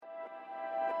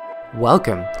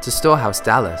Welcome to Storehouse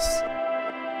Dallas.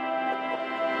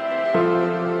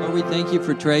 Lord, we thank you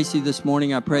for Tracy this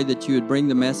morning. I pray that you would bring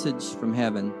the message from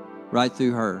heaven right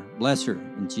through her. Bless her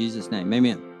in Jesus' name.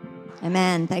 Amen.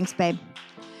 Amen. Thanks, babe.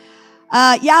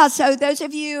 So those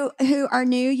of you who are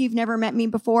new, you've never met me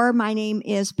before. My name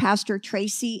is Pastor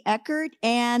Tracy Eckert.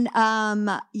 And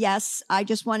yes, I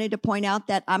just wanted to point out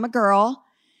that I'm a girl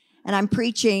and I'm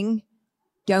preaching.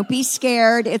 Don't be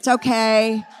scared. It's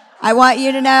okay. I want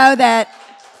you to know that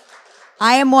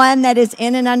I am one that is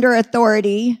in and under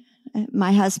authority,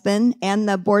 my husband and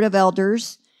the board of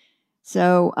elders.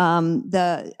 So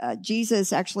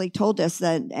Jesus actually told us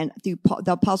that, and through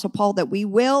the Apostle Paul, that we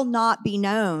will not be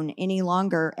known any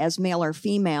longer as male or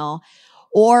female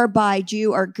or by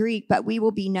Jew or Greek, but we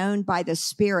will be known by the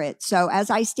Spirit. So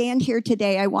as I stand here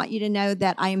today, I want you to know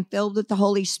that I am filled with the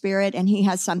Holy Spirit and he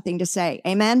has something to say.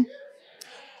 Amen?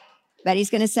 But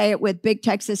he's going to say it with big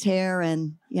Texas hair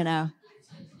and,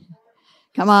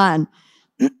 come on.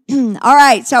 All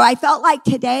right. So I felt like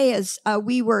today as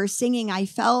we were singing, I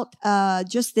felt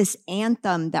just this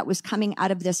anthem that was coming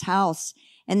out of this house.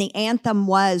 And the anthem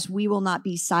was, "We will not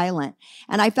be silent."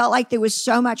 And I felt like there was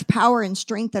so much power and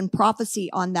strength and prophecy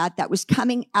on that was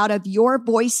coming out of your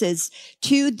voices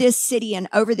to this city and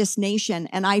over this nation.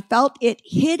 And I felt it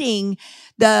hitting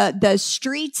the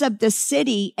streets of the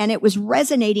city, and it was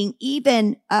resonating,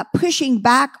 even pushing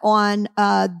back on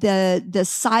the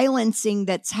silencing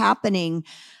that's happening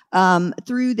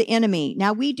through the enemy.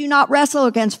 Now, we do not wrestle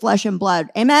against flesh and blood.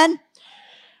 Amen?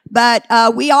 But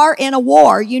we are in a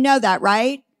war. You know that,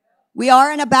 right? We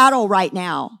are in a battle right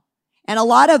now. And a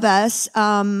lot of us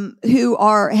who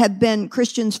have been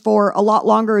Christians for a lot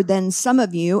longer than some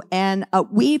of you, and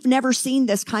we've never seen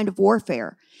this kind of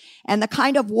warfare. And the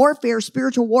kind of warfare,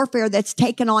 spiritual warfare, that's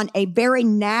taken on a very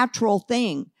natural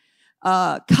thing,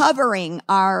 covering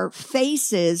our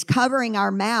faces, covering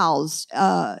our mouths,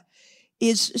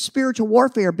 is spiritual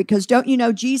warfare, because don't you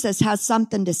know Jesus has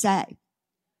something to say?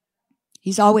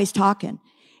 He's always talking.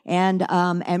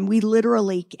 And we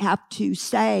literally have to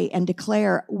say and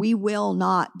declare, we will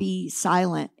not be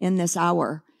silent in this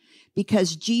hour,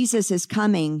 because Jesus is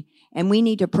coming and we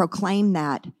need to proclaim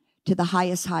that to the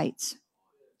highest heights.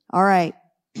 All right.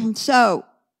 So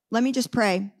let me just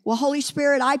pray. Well, Holy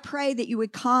Spirit, I pray that you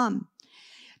would come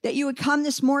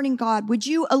this morning, God. Would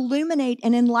you illuminate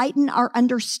and enlighten our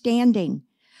understanding?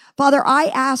 Father, I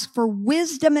ask for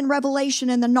wisdom and revelation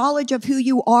and the knowledge of who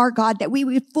you are, God, that we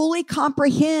would fully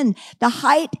comprehend the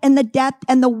height and the depth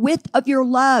and the width of your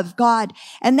love, God,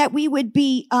 and that we would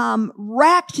be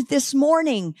wrecked this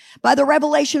morning by the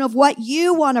revelation of what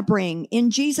you want to bring.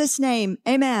 In Jesus' name,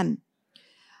 amen.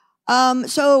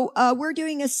 So we're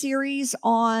doing a series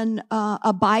on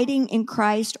abiding in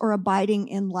Christ or abiding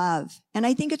in love. And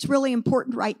I think it's really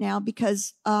important right now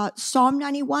because Psalm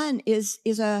 91 is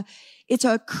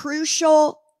a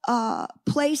crucial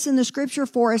place in the scripture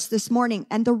for us this morning.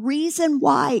 And the reason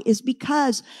why is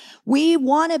because we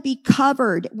want to be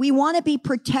covered. We want to be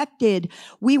protected.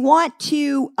 We want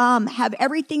to have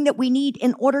everything that we need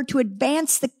in order to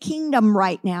advance the kingdom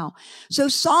right now. So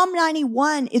Psalm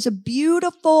 91 is a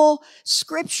beautiful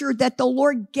scripture that the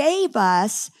Lord gave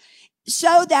us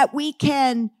so that we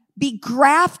can be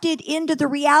grafted into the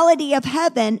reality of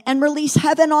heaven and release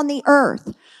heaven on the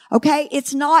earth. Okay?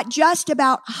 It's not just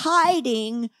about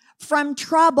hiding from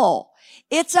trouble.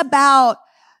 It's about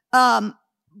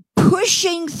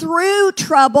pushing through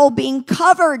trouble, being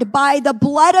covered by the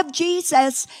blood of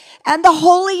Jesus and the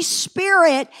Holy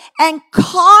Spirit, and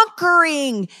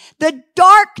conquering the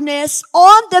darkness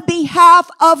on the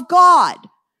behalf of God.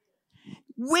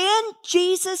 When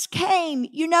Jesus came,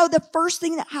 the first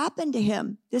thing that happened to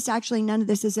him, none of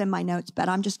this is in my notes, but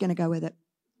I'm just going to go with it.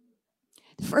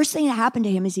 The first thing that happened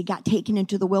to him is he got taken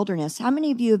into the wilderness. How many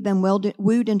of you have been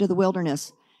wooed into the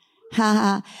wilderness?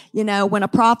 When a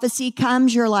prophecy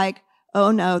comes, you're like, oh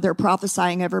no, they're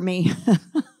prophesying over me.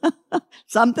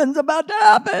 Something's about to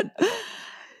happen.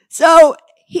 So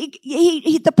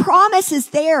the promise is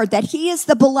there that he is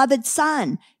the beloved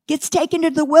son. Gets taken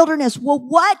to the wilderness. Well,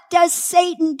 what does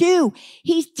Satan do?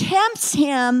 He tempts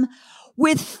him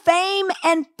with fame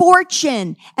and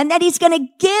fortune, and that he's going to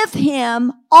give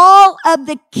him all of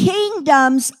the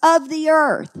kingdoms of the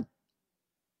earth.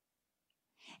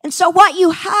 And so what you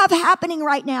have happening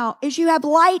right now is you have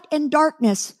light and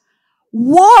darkness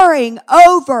warring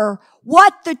over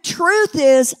what the truth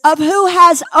is of who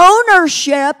has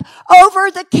ownership over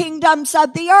the kingdoms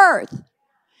of the earth.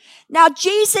 Now,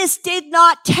 Jesus did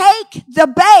not take the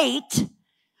bait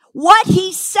What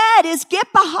he said is,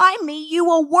 get behind me. You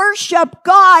will worship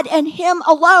God and him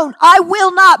alone. I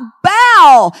will not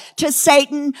bow to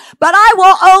Satan, but I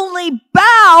will only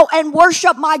bow and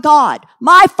worship my God,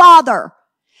 my Father.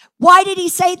 Why did he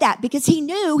say that? Because he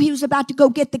knew he was about to go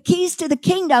get the keys to the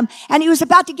kingdom, and he was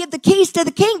about to give the keys to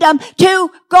the kingdom to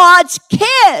God's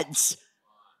kids.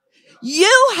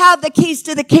 You have the keys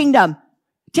to the kingdom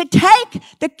to take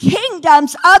the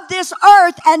kingdoms of this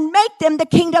earth and make them the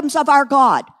kingdoms of our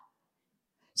God.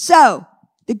 So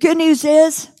the good news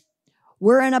is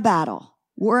we're in a battle.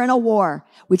 We're in a war,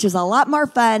 which is a lot more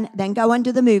fun than going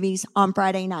to the movies on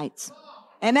Friday nights.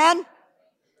 Amen?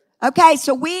 Okay,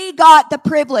 so we got the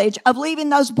privilege of leaving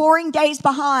those boring days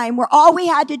behind where all we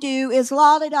had to do is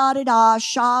la-da-da-da-da,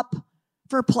 shop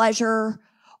for pleasure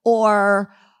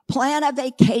or plan a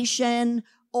vacation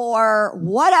or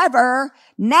whatever.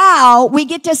 Now we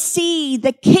get to see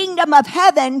the kingdom of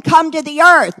heaven come to the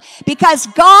earth because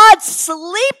God's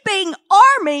sleeping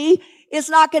army is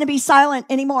not going to be silent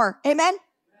anymore. Amen?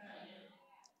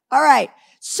 All right.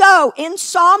 So in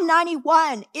Psalm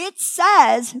 91, it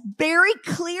says very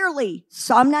clearly,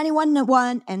 Psalm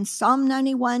 91:1 and Psalm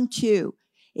 91:2,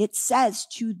 it says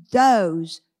to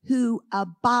those who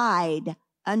abide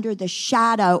under the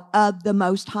shadow of the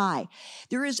Most High.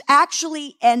 There is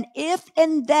actually an if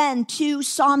and then to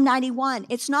Psalm 91.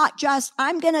 It's not just,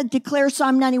 I'm going to declare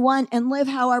Psalm 91 and live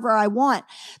however I want.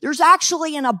 There's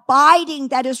actually an abiding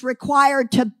that is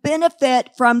required to benefit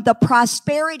from the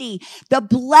prosperity, the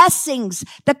blessings,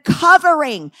 the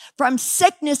covering from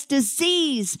sickness,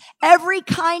 disease, every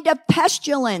kind of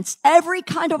pestilence, every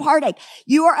kind of heartache.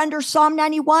 You are under Psalm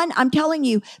 91. I'm telling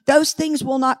you, those things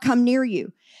will not come near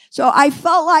you. So I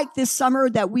felt like this summer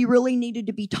that we really needed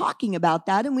to be talking about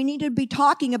that, and we needed to be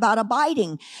talking about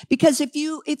abiding. Because if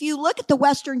you look at the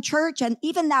Western church and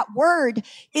even that word,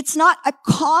 it's not a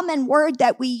common word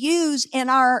that we use in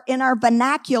our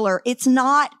vernacular. It's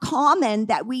not common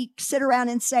that we sit around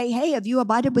and say, hey, have you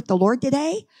abided with the Lord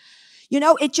today? You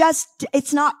know,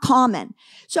 it's not common.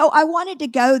 So I wanted to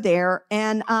go there.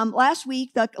 And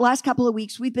the last couple of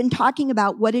weeks, we've been talking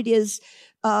about what it is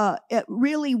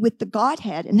really with the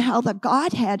Godhead and how the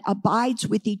Godhead abides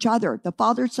with each other, the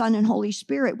Father, Son, and Holy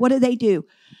Spirit. What do?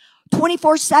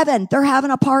 24/7, they're having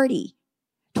a party.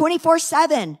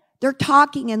 24/7, they're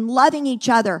talking and loving each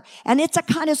other. And it's a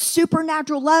kind of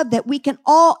supernatural love that we can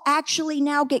all actually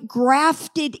now get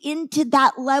grafted into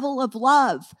that level of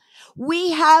love.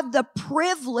 We have the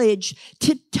privilege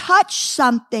to touch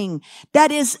something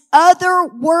that is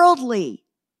otherworldly.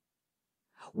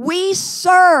 We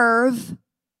serve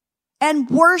and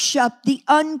worship the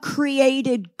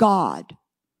uncreated God.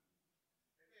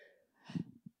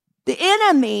 The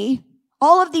enemy,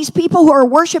 all of these people who are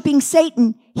worshiping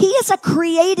Satan, he is a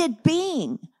created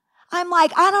being. I'm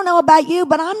like, I don't know about you,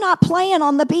 but I'm not playing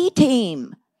on the B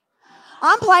team.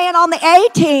 I'm playing on the A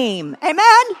team.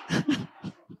 Amen?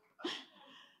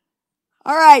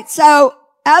 All right, so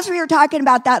as we were talking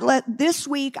about that, this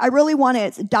week, I really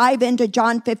want to dive into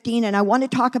John 15, and I want to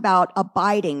talk about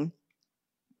abiding.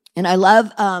 And I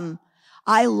love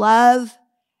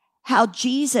how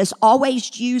Jesus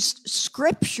always used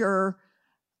scripture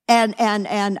and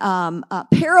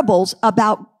parables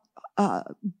about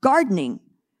gardening,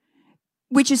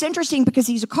 which is interesting because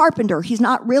he's a carpenter. He's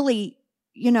not really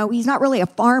a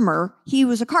farmer. He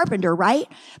was a carpenter, right?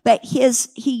 But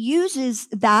he uses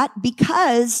that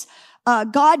because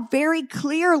God very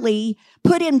clearly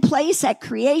put in place at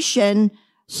creation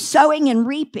sowing and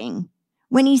reaping,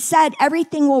 when he said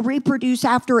everything will reproduce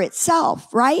after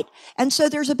itself, right? And so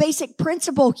there's a basic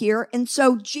principle here. And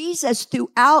so Jesus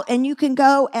throughout, and you can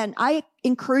go, and I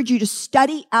encourage you to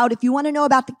study out. If you want to know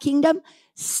about the kingdom,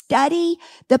 study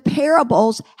the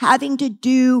parables having to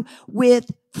do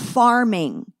with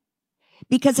farming.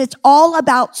 Because it's all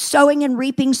about sowing and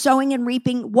reaping, sowing and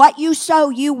reaping. What you sow,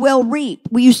 you will reap.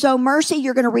 When you sow mercy,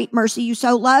 you're going to reap mercy. You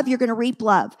sow love, you're going to reap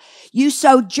love. You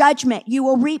sow judgment, you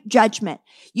will reap judgment.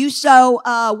 You sow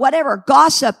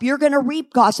gossip, you're going to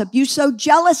reap gossip. You sow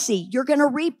jealousy, you're going to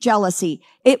reap jealousy.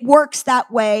 It works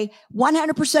that way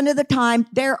 100% of the time.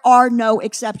 There are no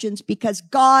exceptions because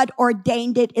God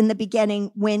ordained it in the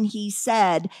beginning when he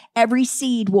said every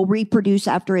seed will reproduce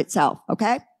after itself.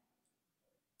 Okay?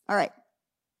 All right.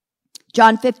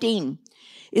 John 15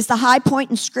 is the high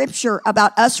point in scripture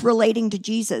about us relating to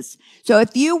Jesus. So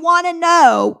if you want to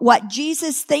know what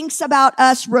Jesus thinks about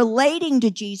us relating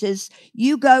to Jesus,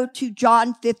 you go to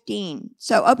John 15.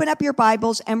 So open up your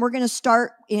Bibles and we're going to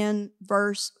start in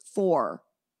verse 4.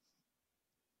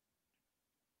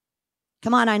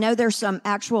 Come on, I know there's some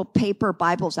actual paper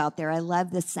Bibles out there. I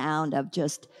love the sound of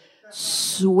just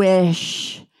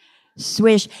swish,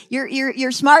 Swish.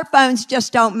 Your smartphones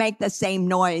just don't make the same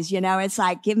noise, It's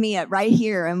like, give me it right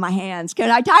here in my hands. Can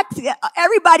I talk to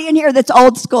everybody in here that's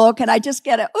old school? Can I just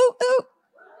get a ooh, ooh?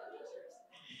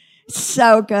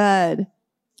 So good.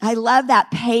 I love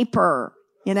that paper,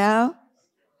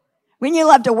 Wouldn't you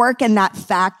love to work in that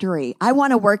factory? I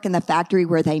want to work in the factory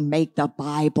where they make the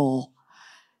Bible.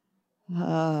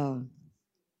 Oh.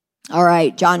 All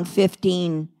right, John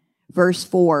 15, verse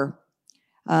 4.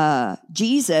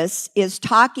 Jesus is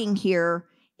talking here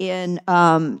in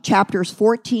chapters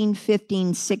 14,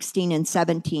 15, 16, and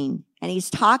 17. And he's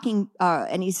talking,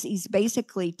 and he's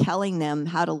basically telling them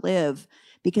how to live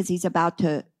because he's about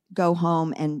to go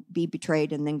home and be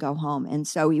betrayed and then go home. And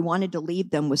so he wanted to leave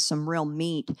them with some real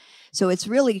meat. So it's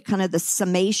really kind of the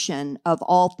summation of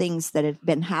all things that have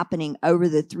been happening over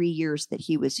the 3 years that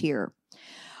he was here.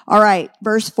 All right,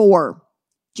 verse 4.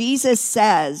 Jesus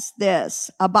says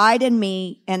this, abide in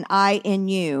me and I in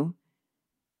you.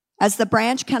 As the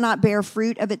branch cannot bear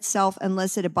fruit of itself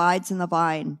unless it abides in the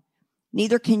vine,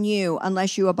 neither can you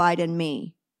unless you abide in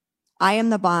me. I am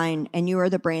the vine and you are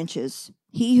the branches.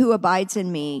 He who abides in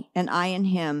me and I in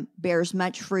him bears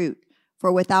much fruit,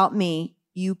 for without me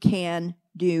you can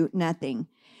do nothing.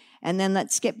 And then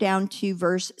let's skip down to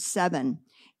verse 7.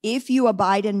 If you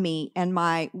abide in me and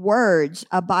my words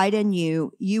abide in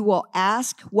you, you will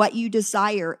ask what you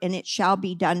desire and it shall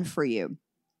be done for you.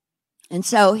 And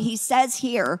so he says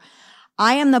here,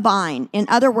 I am the vine. In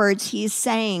other words, he is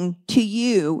saying to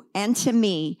you and to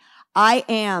me, I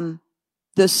am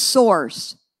the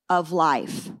source of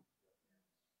life.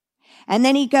 And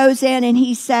then he goes in and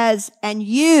he says, and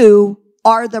you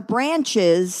are the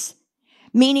branches,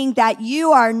 meaning that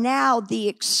you are now the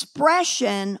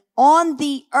expression on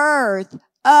the earth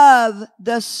of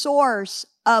the source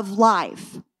of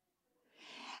life.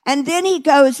 And then he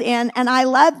goes in, and I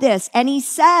love this, and he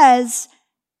says,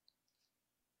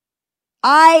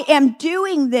 I am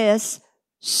doing this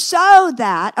so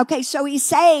that, okay, so he's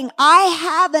saying, I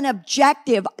have an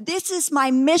objective. This is my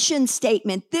mission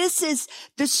statement. This is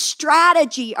the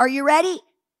strategy. Are you ready?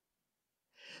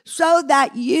 So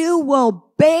that you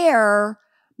will bear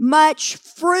much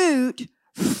fruit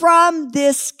from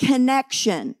this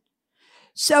connection.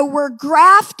 So we're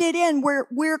grafted in,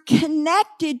 we're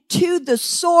connected to the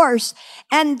source,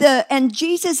 and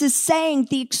Jesus is saying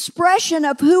the expression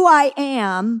of who I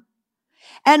am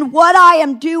and what I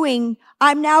am doing,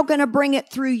 I'm now going to bring it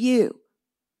through you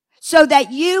so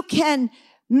that you can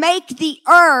make the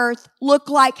earth look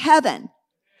like heaven,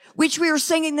 which we were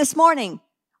singing this morning.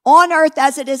 On earth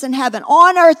as it is in heaven.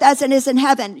 On earth as it is in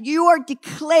heaven. You are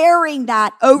declaring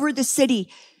that over the city.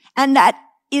 And that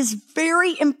is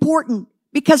very important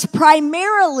because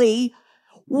primarily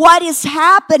what is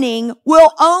happening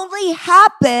will only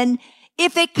happen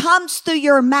if it comes through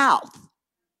your mouth.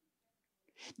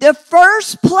 The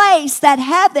first place that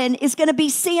heaven is going to be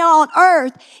seen on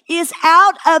earth is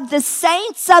out of the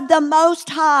saints of the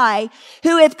Most High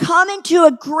who have come into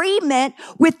agreement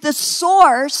with the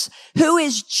source who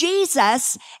is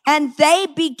Jesus, and they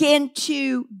begin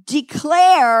to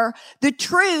declare the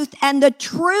truth, and the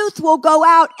truth will go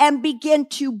out and begin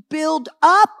to build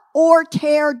up or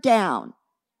tear down.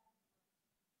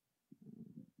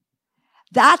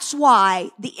 That's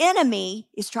why the enemy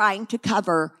is trying to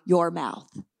cover your mouth.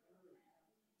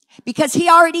 Because he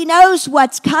already knows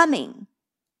what's coming.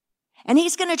 And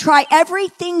he's going to try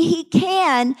everything he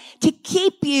can to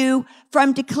keep you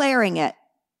from declaring it.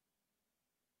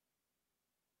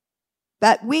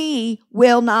 But we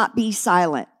will not be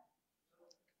silent.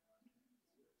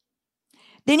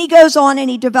 Then he goes on and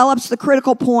he develops the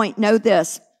critical point. Know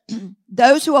this.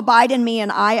 Those who abide in me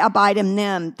and I abide in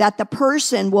them, that the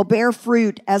person will bear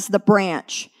fruit as the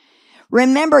branch.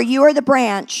 Remember, you are the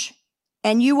branch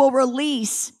and you will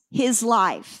release his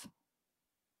life.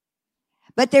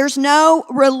 But there's no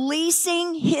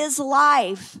releasing his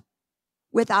life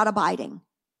without abiding.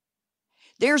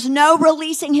 There's no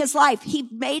releasing his life. He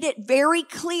made it very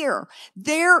clear.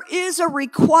 There is a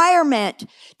requirement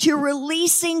to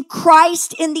releasing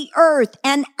Christ in the earth.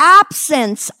 An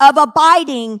absence of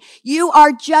abiding, you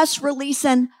are just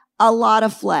releasing a lot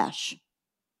of flesh.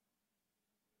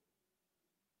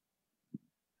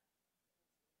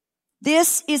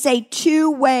 This is a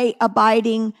two-way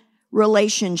abiding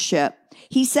relationship.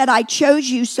 He said, I chose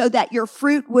you so that your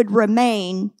fruit would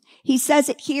remain. He says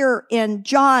it here in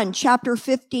John chapter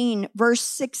 15, verse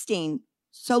 16.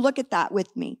 So look at that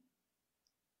with me.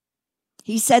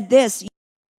 He said this, you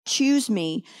choose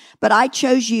me, but I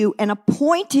chose you and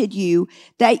appointed you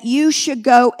that you should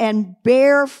go and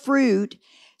bear fruit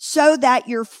so that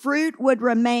your fruit would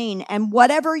remain. And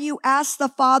whatever you ask the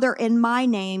Father in my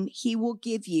name, he will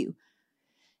give you.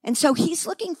 And so he's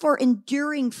looking for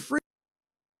enduring fruit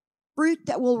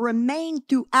that will remain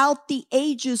throughout the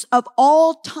ages of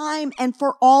all time and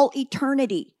for all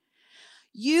eternity.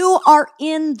 You are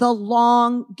in the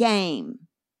long game.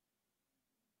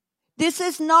 This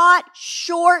is not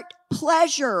short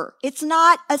pleasure. It's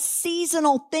not a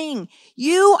seasonal thing.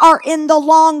 You are in the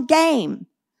long game.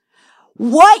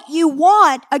 What you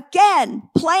want, again,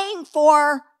 playing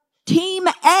for Team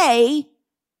A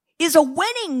is a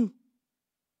winning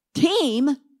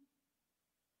team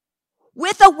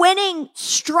with a winning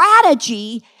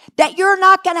strategy, that you're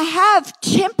not going to have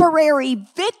temporary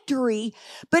victory,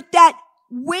 but that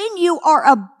when you are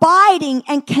abiding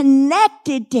and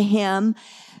connected to him,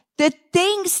 the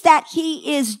things that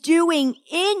he is doing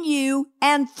in you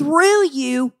and through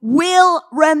you will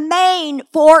remain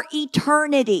for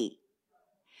eternity.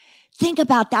 Think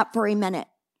about that for a minute.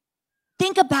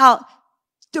 Think about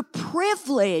the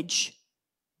privilege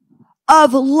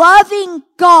of loving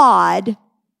God,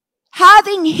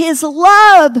 having his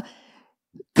love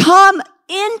come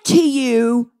into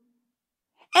you,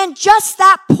 and just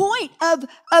that point of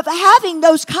having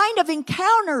those kind of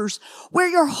encounters where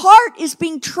your heart is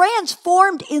being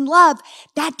transformed in love,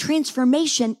 that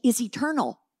transformation is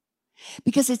eternal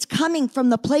because it's coming from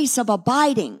the place of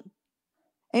abiding.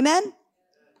 Amen?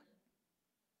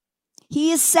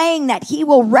 He is saying that he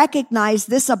will recognize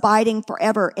this abiding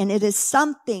forever, and it is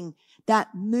something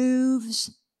that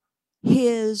moves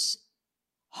his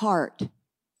heart.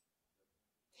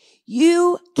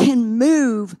 You can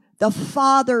move the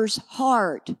Father's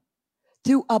heart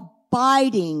through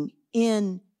abiding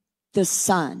in the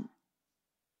Son.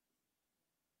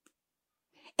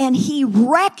 And he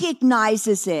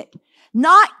recognizes it,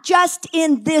 not just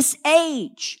in this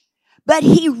age, but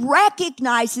he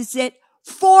recognizes it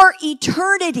for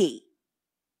eternity.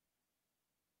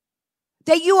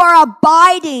 That you are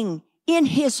abiding in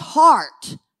his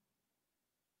heart.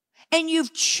 And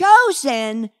you've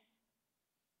chosen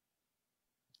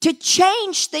to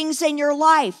change things in your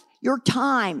life, your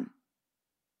time.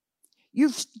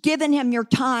 You've given him your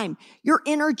time, your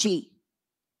energy.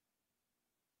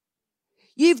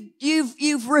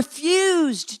 You've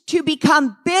refused to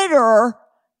become bitter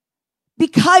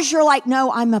because you're like,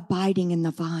 no, I'm abiding in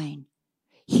the vine.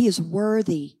 He is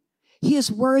worthy. He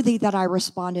is worthy that I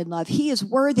respond in love. He is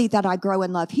worthy that I grow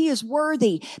in love. He is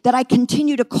worthy that I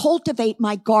continue to cultivate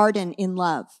my garden in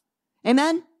love.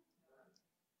 Amen?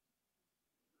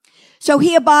 So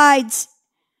he abides.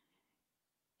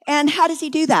 And how does he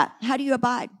do that? How do you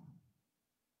abide?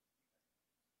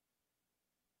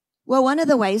 Well, one of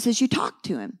the ways is you talk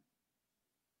to him.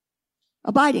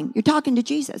 Abiding. You're talking to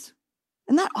Jesus.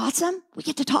 Isn't that awesome? We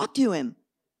get to talk to him.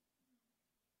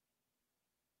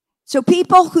 So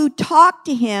people who talk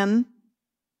to him,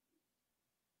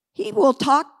 he will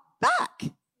talk back.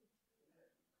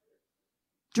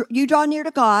 You draw near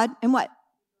to God, and what?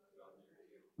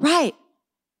 Right.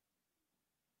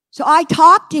 So I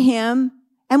talk to him,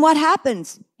 and what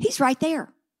happens? He's right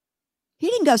there. He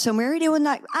didn't go somewhere. He didn't.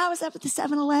 I was up at the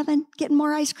 7-Eleven getting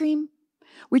more ice cream,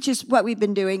 which is what we've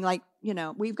been doing. Like, you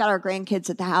know, we've got our grandkids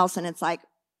at the house, and it's like,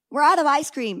 we're out of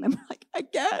ice cream. And we're like,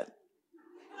 again.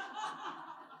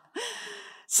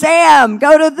 Sam,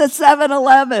 go to the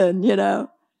 7-Eleven, you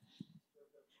know.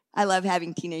 I love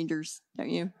having teenagers, don't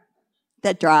you?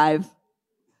 That drive.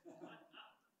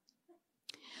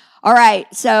 All right,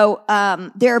 so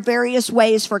there are various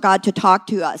ways for God to talk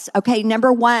to us. Okay,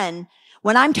 number one,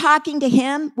 when I'm talking to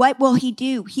him, what will he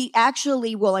do? He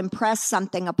actually will impress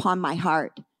something upon my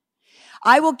heart.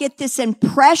 I will get this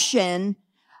impression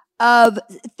of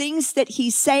things that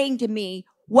he's saying to me,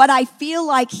 what I feel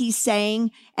like he's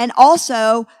saying, and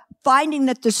also finding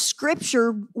that the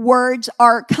scripture words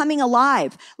are coming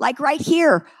alive. Like right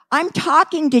here, I'm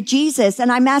talking to Jesus and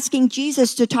I'm asking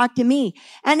Jesus to talk to me.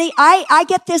 And I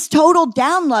get this total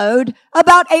download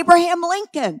about Abraham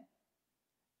Lincoln.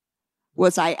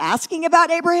 Was I asking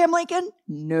about Abraham Lincoln?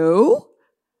 No.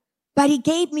 But he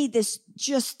gave me this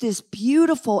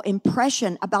beautiful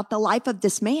impression about the life of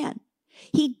this man.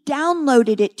 He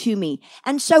downloaded it to me.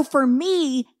 And so for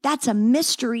me, that's a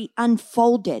mystery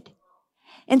unfolded.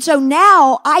 And so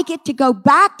now I get to go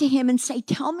back to him and say,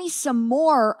 tell me some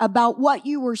more about what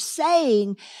you were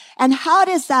saying, and how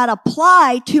does that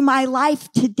apply to my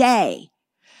life today?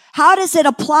 How does it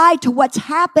apply to what's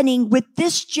happening with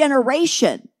this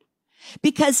generation?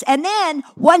 Because, and then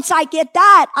once I get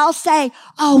that, I'll say,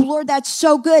 oh Lord, that's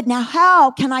so good. Now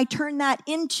how can I turn that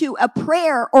into a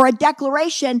prayer or a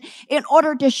declaration in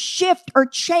order to shift or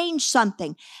change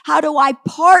something? How do I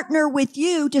partner with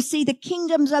you to see the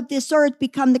kingdoms of this earth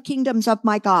become the kingdoms of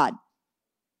my God?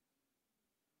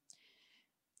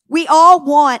 We all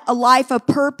want a life of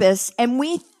purpose, and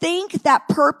we think that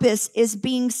purpose is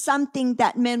being something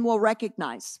that men will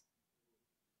recognize.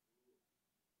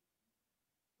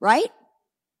 Right?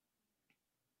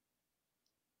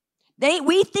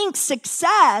 We think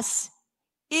success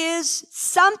is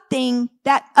something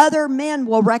that other men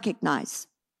will recognize.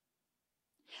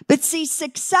 But see,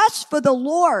 success for the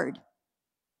Lord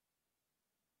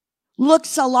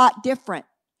looks a lot different.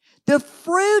 The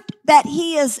fruit that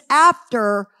he is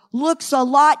after looks a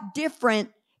lot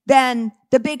different than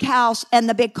the big house and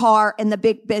the big car and the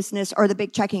big business or the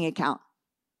big checking account.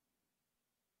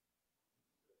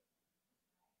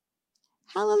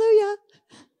 Hallelujah.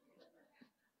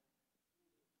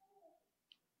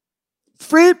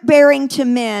 Fruit bearing to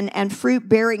men and fruit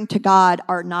bearing to God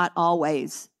are not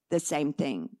always the same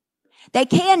thing. They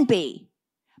can be,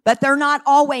 but they're not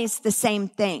always the same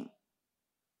thing.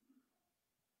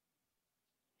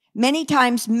 Many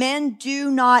times men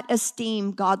do not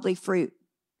esteem godly fruit.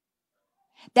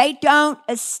 They don't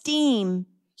esteem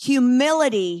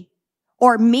humility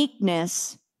or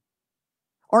meekness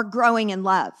or growing in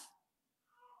love.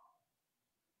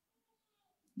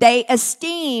 They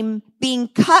esteem being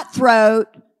cutthroat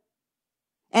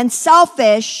and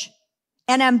selfish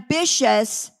and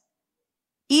ambitious,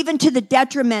 even to the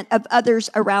detriment of others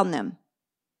around them.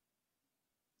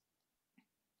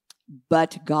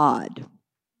 But God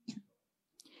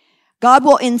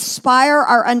will inspire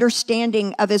our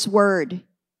understanding of his word.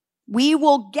 We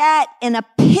will get an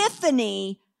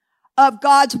epiphany of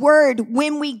God's word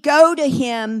when we go to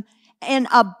him and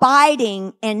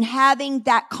abiding and having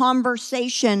that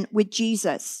conversation with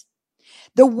Jesus.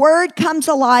 The word comes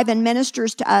alive and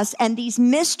ministers to us, and these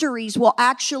mysteries will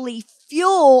actually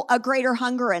fuel a greater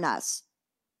hunger in us.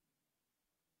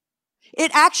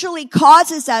 It actually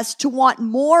causes us to want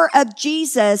more of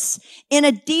Jesus in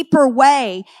a deeper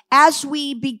way as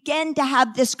we begin to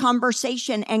have this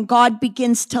conversation and God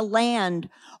begins to land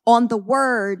on the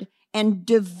word and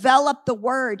develop the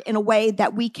word in a way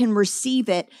that we can receive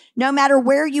it. No matter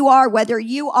where you are, whether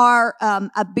you are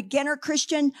a beginner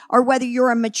Christian or whether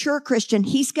you're a mature Christian,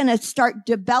 he's going to start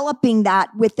developing that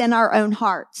within our own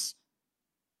hearts.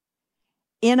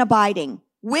 In abiding.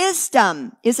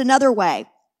 Wisdom is another way.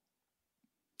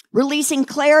 Releasing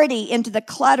clarity into the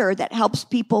clutter that helps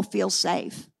people feel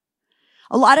safe.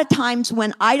 A lot of times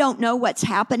when I don't know what's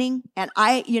happening and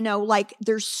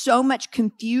there's so much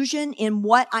confusion in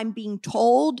what I'm being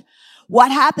told,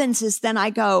 what happens is then I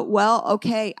go, well,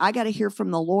 okay, I got to hear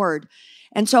from the Lord.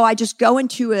 And so I just go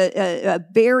into a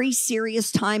very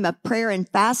serious time of prayer and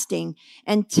fasting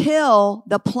until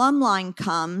the plumb line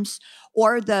comes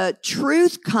or the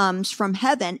truth comes from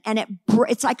heaven, and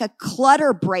it's like a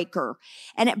clutter breaker,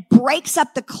 and it breaks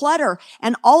up the clutter,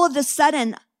 and all of a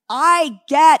sudden I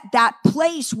get that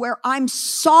place where I'm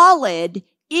solid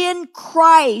in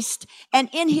Christ and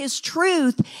in his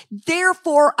truth.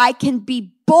 Therefore, I can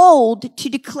be bold to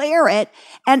declare it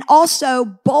and also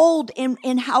bold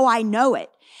in how I know it.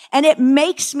 And it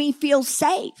makes me feel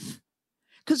safe.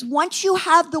 Because once you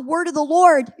have the word of the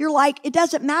Lord, you're like, it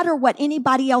doesn't matter what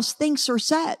anybody else thinks or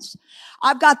says.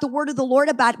 I've got the word of the Lord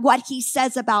about what he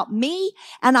says about me,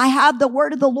 and I have the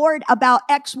word of the Lord about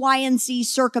X, Y, and Z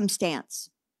circumstance.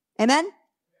 Amen?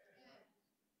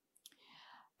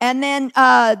 And then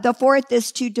the fourth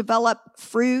is to develop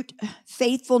fruit.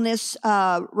 Faithfulness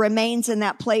remains in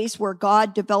that place where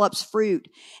God develops fruit.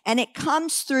 And it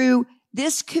comes through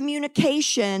this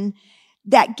communication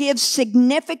that gives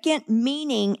significant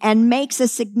meaning and makes a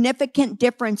significant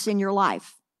difference in your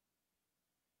life.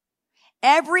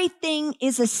 Everything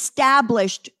is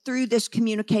established through this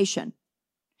communication.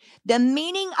 The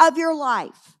meaning of your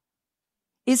life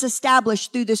is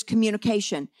established through this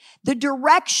communication. The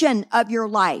direction of your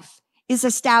life is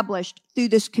established through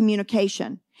this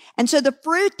communication. And so the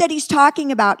fruit that he's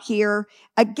talking about here,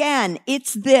 again,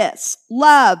 it's this: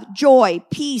 love, joy,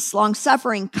 peace,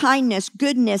 long-suffering, kindness,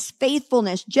 goodness,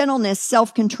 faithfulness, gentleness,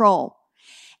 self-control.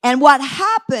 And what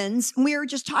happens, we were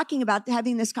just talking about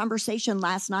having this conversation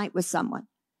last night with someone.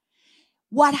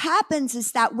 What happens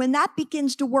is that when that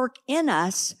begins to work in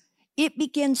us, it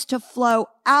begins to flow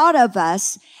out of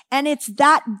us, and it's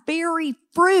that very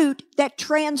fruit that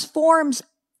transforms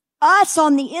us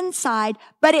on the inside,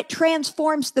 but it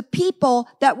transforms the people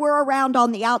that we're around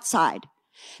on the outside.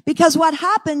 Because what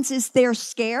happens is they're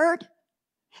scared,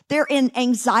 they're in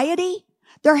anxiety,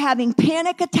 they're having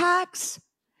panic attacks,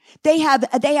 they have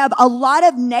a lot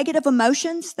of negative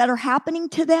emotions that are happening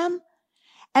to them.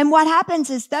 And what happens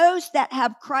is those that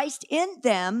have Christ in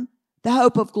them, the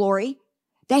hope of glory,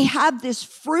 they have this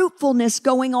fruitfulness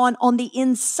going on the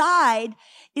inside.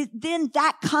 then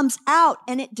that comes out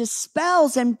and it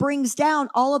dispels and brings down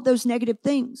all of those negative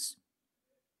things.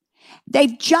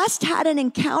 They've just had an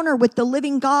encounter with the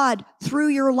living God through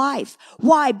your life.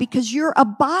 Why? Because you're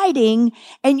abiding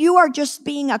and you are just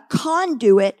being a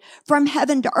conduit from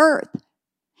heaven to earth.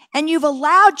 And you've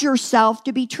allowed yourself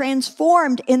to be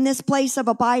transformed in this place of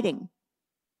abiding.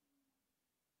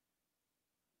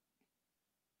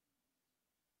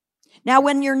 Now,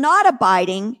 when you're not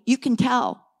abiding, you can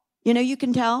tell. You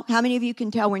can tell. How many of you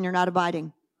can tell when you're not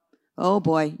abiding? Oh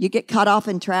boy, you get cut off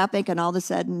in traffic and all of a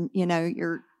sudden,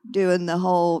 you're doing the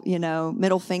whole,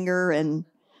 middle finger and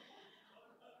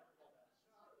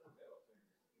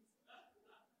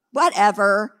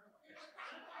whatever.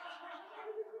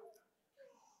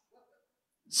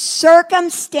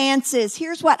 Circumstances.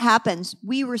 Here's what happens.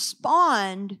 We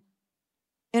respond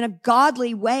in a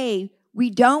godly way. We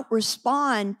don't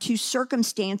respond to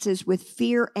circumstances with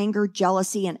fear, anger,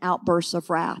 jealousy, and outbursts of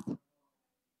wrath.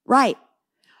 Right.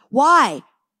 Why?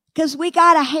 Because we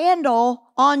got a handle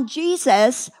on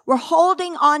Jesus. We're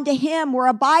holding on to him. We're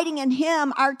abiding in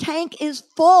him. Our tank is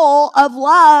full of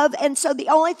love. And so the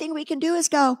only thing we can do is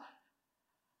go.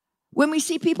 When we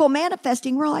see people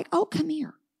manifesting, we're like, oh, come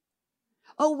here.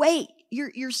 Oh, wait,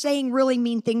 you're saying really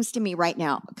mean things to me right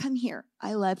now. Come here.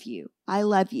 I love you. I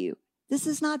love you. This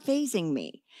is not fazing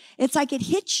me. It's like it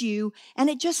hits you and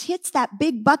it just hits that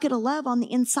big bucket of love on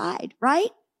the inside, right?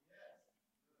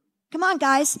 Come on,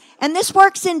 guys. And this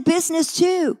works in business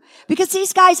too, because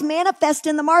these guys manifest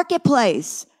in the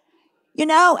marketplace,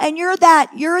 and you're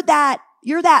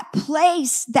that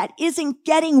place that isn't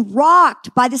getting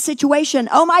rocked by the situation.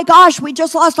 Oh my gosh, we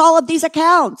just lost all of these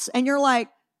accounts. And you're like,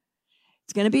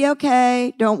 it's going to be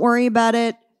okay. Don't worry about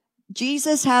it.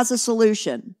 Jesus has a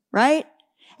solution, right?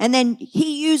 And then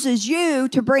he uses you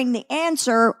to bring the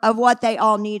answer of what they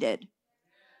all needed.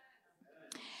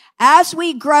 As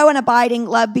we grow in abiding,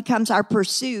 love becomes our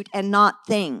pursuit and not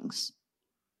things.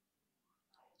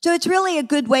 So it's really a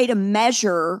good way to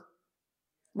measure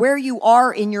where you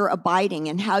are in your abiding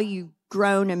and how you've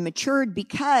grown and matured,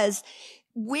 because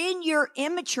when you're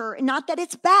immature, not that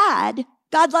it's bad,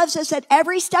 God loves us at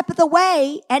every step of the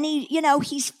way, and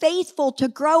he's faithful to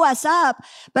grow us up.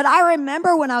 But I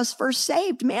remember when I was first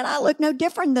saved, man, I looked no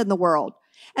different than the world.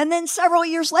 And then several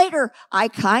years later, I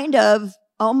kind of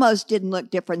almost didn't look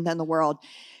different than the world.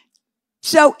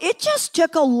 So it just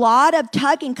took a lot of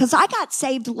tugging, because I got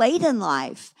saved late in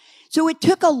life. So it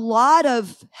took a lot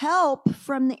of help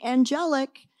from the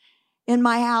angelic in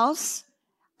my house.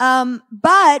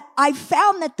 But I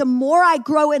found that the more I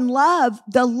grow in love,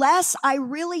 the less I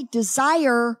really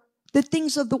desire the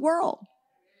things of the world.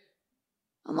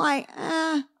 I'm like,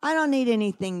 I don't need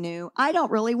anything new. I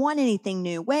don't really want anything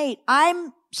new. Wait,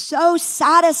 I'm so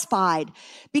satisfied,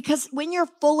 because when you're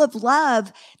full of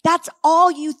love, that's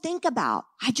all you think about.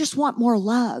 I just want more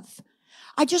love.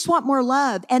 I just want more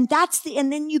love. And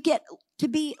then you get to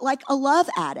be like a love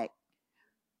addict,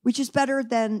 which is better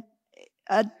than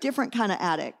a different kind of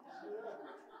addict.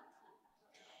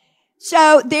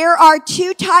 So there are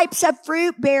two types of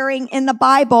fruit bearing in the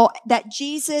Bible that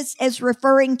Jesus is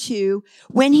referring to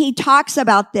when he talks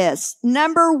about this.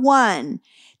 Number one,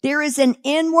 there is an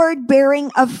inward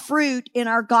bearing of fruit in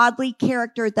our godly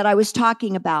character that I was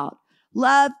talking about.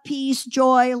 Love, peace,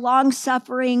 joy, long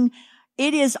suffering.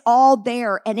 It is all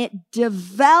there, and it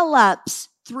develops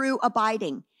through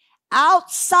abiding.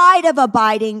 Outside of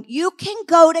abiding, you can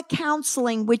go to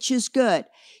counseling, which is good.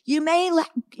 You may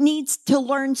need to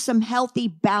learn some healthy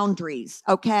boundaries,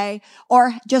 okay?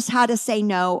 Or just how to say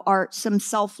no, or some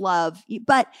self-love.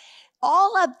 But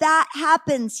all of that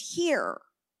happens here.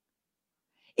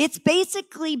 It's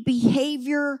basically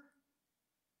behavior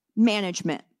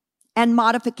management and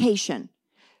modification.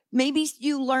 Maybe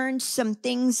you learned some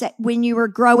things that when you were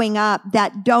growing up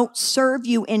that don't serve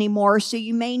you anymore. So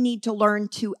you may need to learn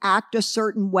to act a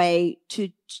certain way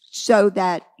so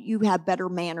that you have better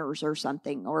manners or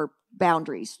something, or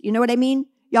boundaries. You know what I mean?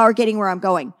 Y'all are getting where I'm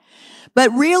going.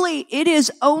 But really, it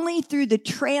is only through the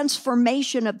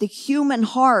transformation of the human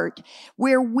heart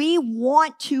where we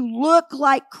want to look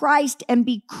like Christ and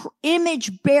be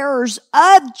image bearers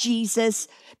of Jesus,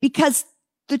 because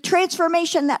the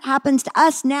transformation that happens to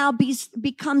us now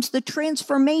becomes the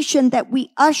transformation that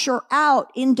we usher out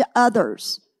into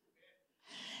others.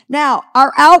 Now,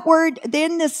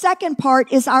 then the second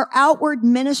part is our outward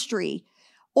ministry,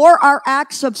 or our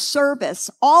acts of service.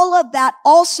 All of that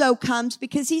also comes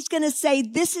because he's going to say,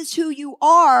 this is who you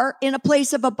are in a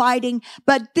place of abiding,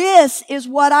 but this is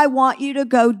what I want you to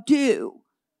go do.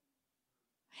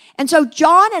 And so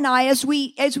John and I, as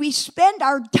we spend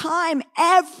our time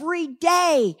every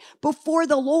day before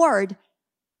the Lord,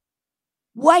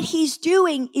 what he's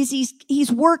doing is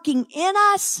he's working in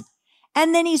us,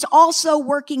 and then he's also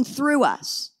working through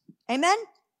us. Amen?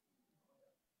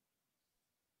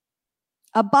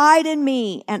 Abide in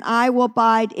me, and I will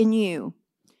abide in you.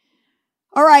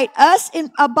 All right,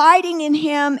 abiding in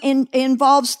him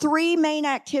involves three main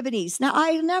activities. Now,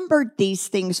 I numbered these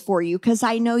things for you because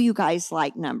I know you guys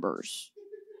like numbers.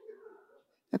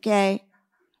 Okay?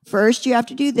 First, you have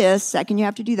to do this. Second, you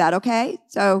have to do that. Okay?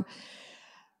 So,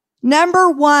 the number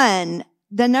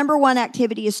one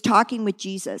activity is talking with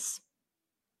Jesus.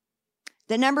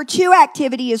 The number 2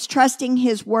 activity is trusting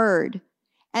his word.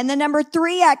 And the number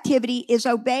 3 activity is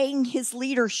obeying his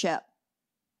leadership.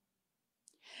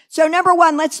 So number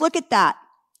 1, let's look at that.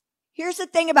 Here's the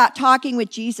thing about talking with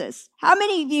Jesus. How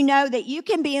many of you know that you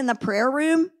can be in the prayer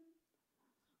room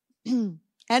and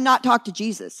not talk to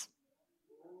Jesus?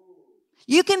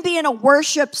 You can be in a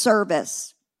worship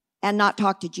service and not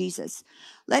talk to Jesus.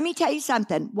 Let me tell you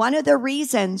something. One of the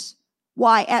reasons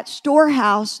why at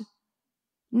Storehouse,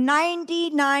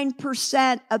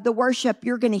 99% of the worship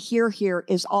you're going to hear here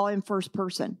is all in first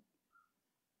person.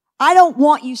 I don't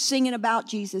want you singing about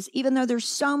Jesus, even though there's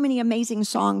so many amazing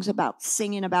songs about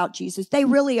singing about Jesus. They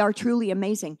really are truly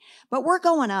amazing. But we're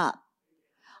going up.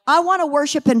 I want to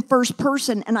worship in first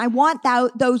person, and I want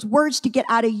those words to get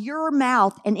out of your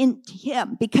mouth and into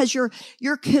him, because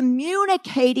you're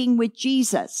communicating with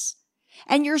Jesus,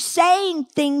 and you're saying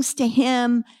things to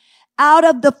him out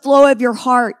of the flow of your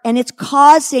heart, and it's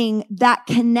causing that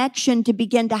connection to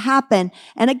begin to happen.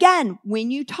 And again,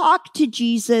 when you talk to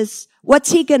Jesus,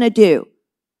 what's he going to do?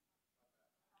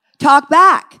 Talk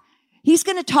back. He's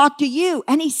going to talk to you,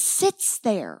 and he sits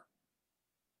there.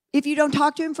 If you don't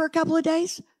talk to him for a couple of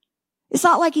days, it's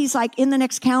not like he's like in the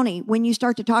next county when you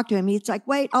start to talk to him. He's like,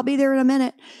 wait, I'll be there in a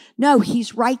minute. No,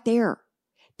 he's right there,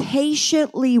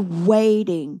 patiently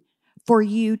waiting for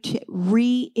you to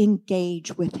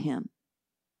re-engage with him.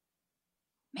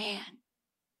 Man.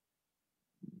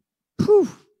 Whew.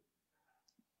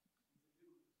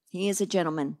 He is a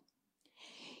gentleman.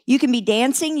 You can be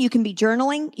dancing, you can be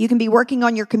journaling, you can be working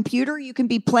on your computer, you can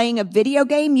be playing a video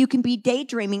game, you can be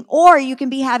daydreaming, or you can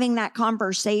be having that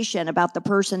conversation about the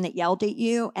person that yelled at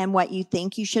you and what you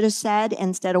think you should have said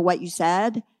instead of what you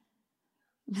said.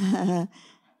 And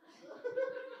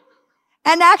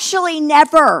actually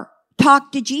never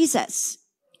talk to Jesus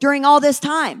during all this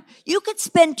time. You could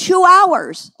spend 2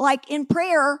 hours like in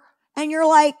prayer and you're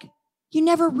like, you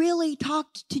never really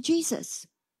talked to Jesus.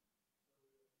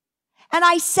 And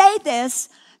I say this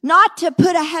not to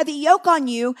put a heavy yoke on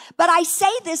you, but I say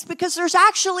this because there's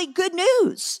actually good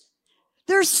news.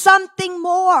 There's something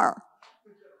more.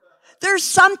 There's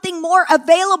something more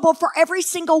available for every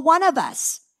single one of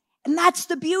us. And that's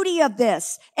the beauty of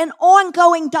this, an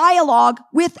ongoing dialogue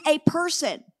with a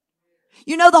person.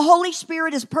 You know, the Holy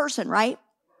Spirit is a person, right?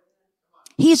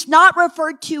 He's not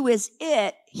referred to as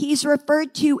it. He's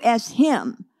referred to as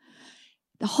him.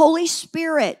 The Holy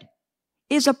Spirit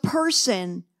is a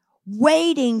person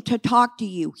waiting to talk to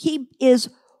you. He is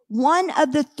one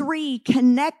of the three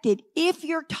connected. If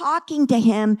you're talking to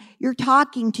him, you're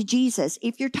talking to Jesus.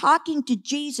 If you're talking to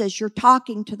Jesus, you're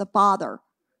talking to the Father.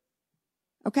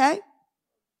 Okay?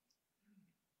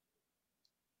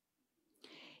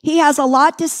 He has a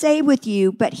lot to say with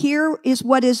you, but here is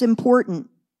what is important.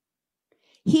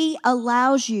 He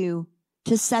allows you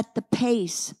to set the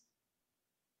pace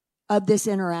of this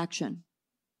interaction.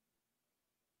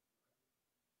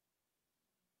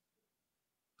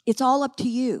 It's all up to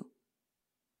you.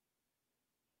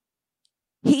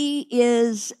 He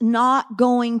is not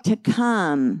going to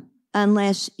come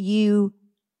unless you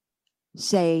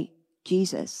say,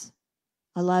 Jesus,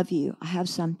 I love you. I have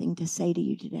something to say to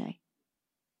you today.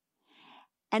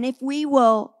 And if we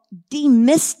will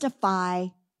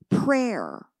demystify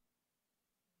prayer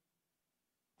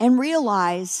and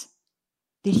realize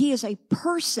that he is a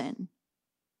person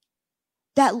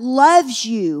that loves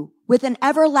you with an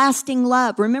everlasting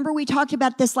love. Remember, we talked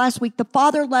about this last week. The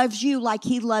Father loves you like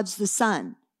he loves the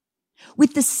Son.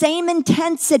 With the same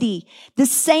intensity, the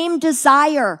same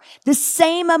desire, the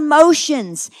same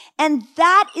emotions. And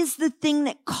that is the thing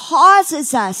that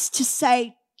causes us to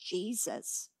say,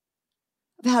 Jesus,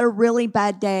 I've had a really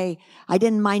bad day. I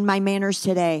didn't mind my manners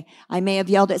today. I may have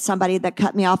yelled at somebody that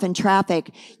cut me off in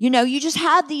traffic. You know, you just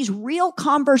have these real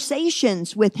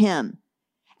conversations with him.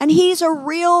 And he's a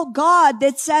real God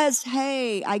that says,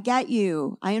 hey, I get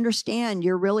you. I understand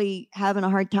you're really having a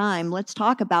hard time. Let's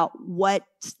talk about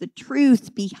what's the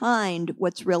truth behind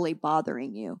what's really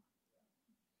bothering you.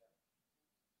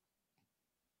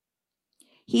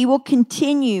 He will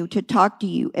continue to talk to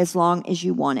you as long as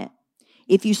you want it.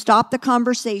 If you stop the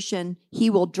conversation, he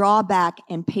will draw back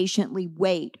and patiently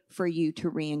wait for you to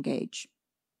re-engage.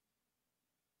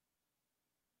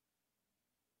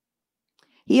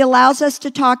 He allows us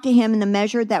to talk to him in the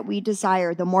measure that we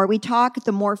desire. The more we talk,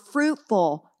 the more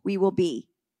fruitful we will be.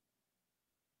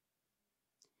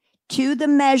 To the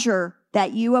measure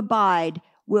that you abide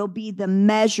will be the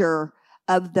measure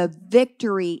of the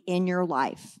victory in your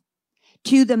life.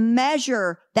 To the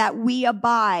measure that we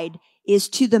abide is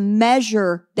to the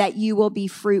measure that you will be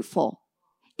fruitful.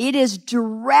 It is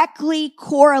directly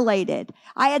correlated.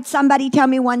 I had somebody tell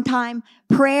me one time,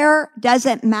 prayer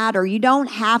doesn't matter. You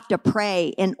don't have to pray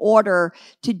in order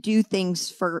to do things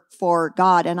for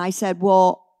God. And I said,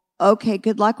 well, okay,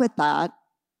 good luck with that.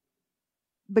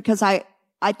 Because I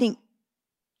think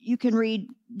you can read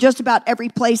just about every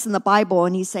place in the Bible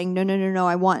and he's saying, no,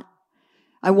 I want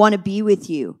to be with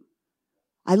you.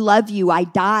 I love you. I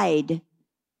died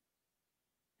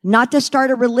not to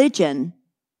start a religion,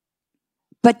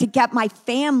 but to get my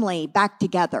family back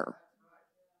together.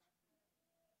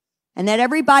 And that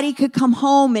everybody could come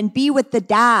home and be with the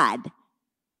dad.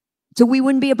 So we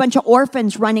wouldn't be a bunch of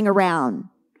orphans running around,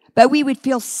 but we would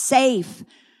feel safe.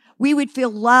 We would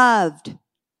feel loved.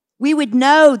 We would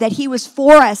know that he was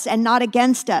for us and not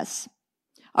against us.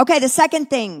 Okay, the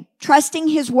second thing, trusting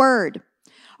his word.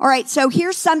 All right, so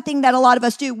here's something that a lot of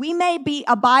us do. We may be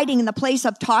abiding in the place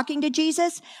of talking to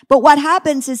Jesus, but what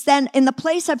happens is then in the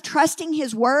place of trusting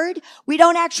his word, we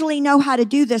don't actually know how to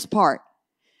do this part.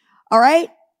 All right?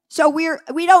 So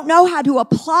we don't know how to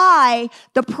apply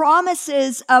the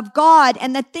promises of God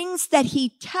and the things that he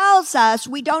tells us.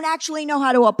 We don't actually know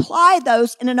how to apply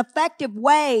those in an effective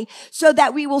way so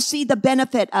that we will see the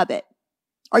benefit of it.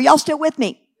 Are y'all still with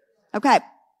me? Okay.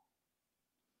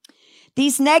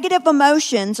 These negative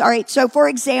emotions, all right, so for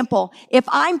example, if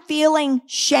I'm feeling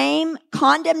shame,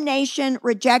 condemnation,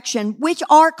 rejection, which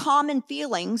are common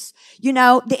feelings,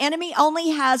 the enemy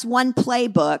only has one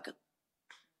playbook,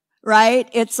 right?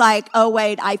 It's like, oh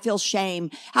wait, I feel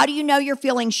shame. How do you know you're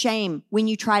feeling shame? When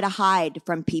you try to hide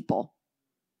from people.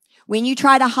 When you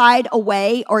try to hide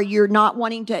away or you're not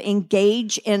wanting to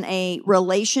engage in a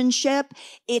relationship,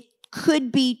 it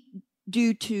could be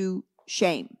due to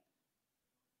shame.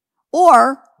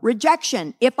 Or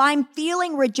rejection. If I'm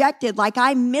feeling rejected, like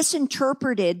I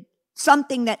misinterpreted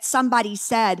something that somebody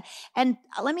said. And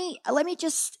let me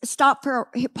just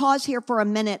pause here for a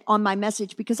minute on my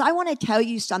message because I want to tell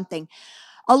you something.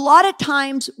 A lot of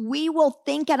times we will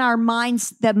think in our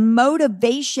minds the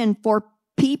motivation for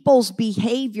people's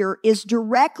behavior is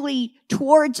directly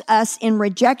towards us in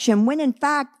rejection, when in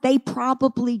fact they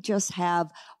probably just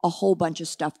have a whole bunch of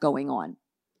stuff going on.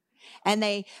 And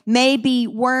they maybe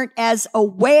weren't as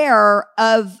aware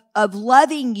of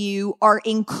loving you or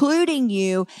including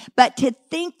you, but to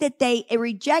think that they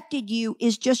rejected you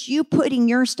is just you putting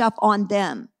your stuff on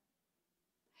them.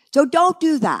 So don't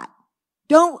do that.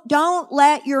 Don't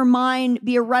let your mind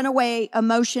be a runaway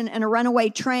emotion and a runaway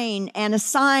train and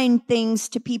assign things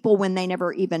to people when they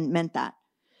never even meant that.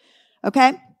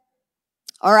 Okay?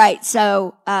 All right,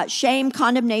 so shame,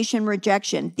 condemnation,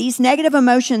 rejection. These negative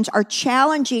emotions are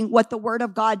challenging what the Word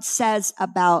of God says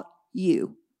about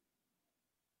you.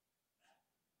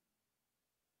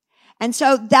 And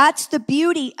so that's the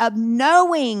beauty of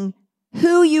knowing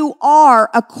who you are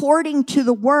according to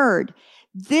the Word.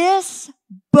 This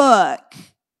book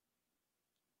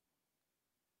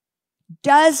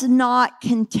does not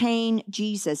contain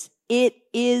Jesus. It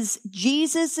is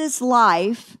Jesus's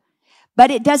life, but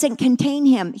it doesn't contain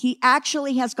him. He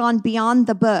actually has gone beyond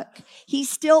the book. He's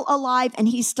still alive and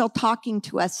he's still talking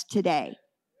to us today.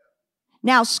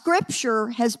 Now, scripture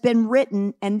has been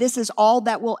written, and this is all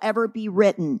that will ever be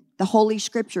written, the Holy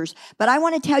Scriptures. But I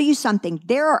want to tell you something.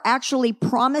 There are actually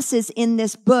promises in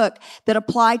this book that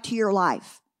apply to your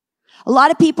life. A lot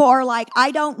of people are like,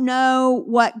 I don't know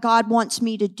what God wants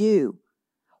me to do.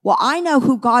 Well, I know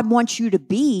who God wants you to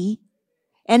be.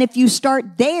 And if you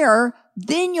start there,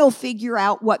 then you'll figure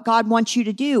out what God wants you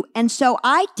to do. And so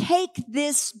I take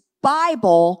this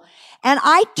Bible and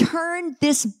I turn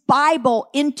this Bible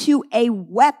into a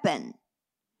weapon.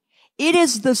 It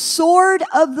is the sword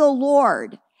of the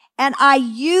Lord, and I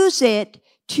use it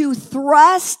to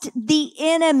thrust the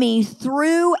enemy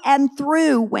through and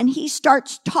through when he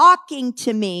starts talking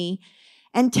to me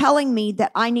and telling me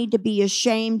that I need to be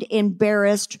ashamed,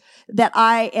 embarrassed, that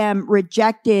I am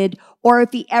rejected, or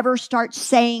if he ever starts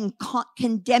saying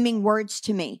condemning words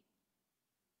to me.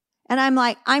 And I'm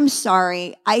like, I'm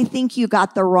sorry, I think you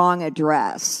got the wrong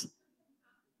address.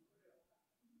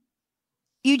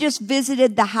 You just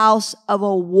visited the house of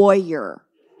a warrior.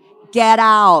 Get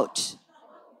out.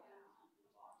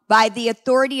 by the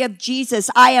authority of Jesus.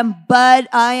 I am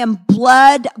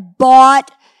blood bought.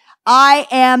 I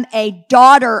am a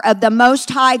daughter of the Most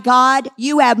High God.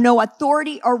 You have no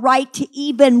authority or right to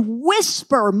even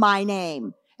whisper my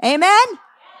name. Amen?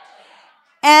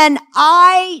 And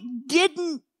that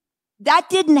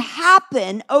didn't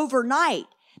happen overnight.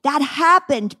 That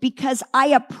happened because I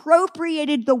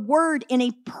appropriated the word in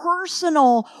a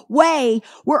personal way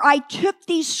where I took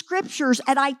these scriptures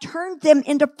and I turned them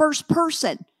into first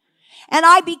person. And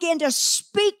I began to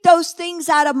speak those things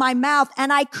out of my mouth,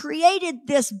 and I created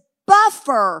this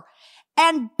buffer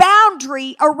and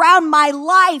boundary around my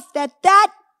life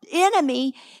that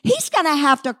enemy, he's going to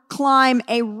have to climb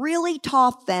a really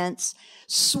tall fence,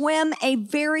 swim a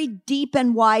very deep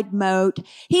and wide moat.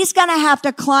 He's going to have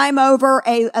to climb over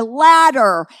a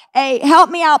ladder, help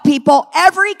me out, people.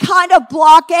 Every kind of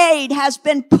blockade has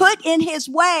been put in his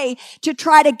way to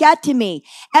try to get to me.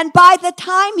 And by the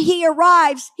time he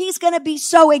arrives, he's going to be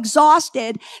so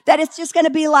exhausted that it's just going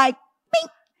to be like, bing,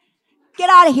 get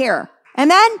out of here.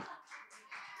 Amen?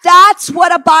 That's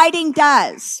what abiding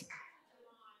does.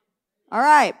 All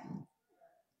right.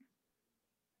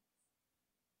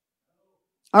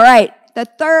 All right. The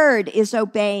third is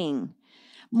obeying.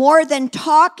 More than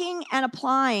talking and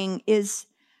applying is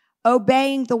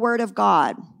obeying the word of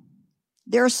God.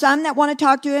 There are some that want to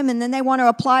talk to him and then they want to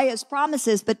apply his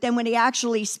promises, but then when he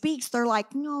actually speaks, they're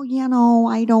like, no,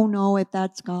 I don't know if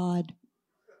that's God.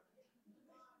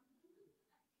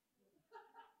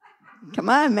 Come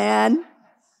on, man.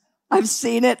 I've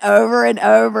seen it over and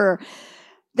over.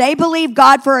 They believe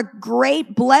God for a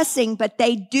great blessing, but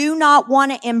they do not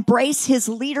want to embrace his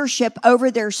leadership over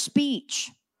their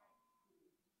speech.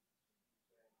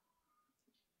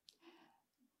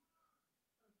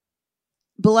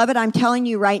 Beloved, I'm telling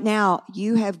you right now,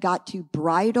 you have got to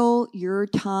bridle your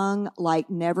tongue like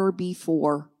never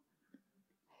before.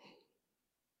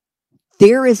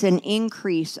 There is an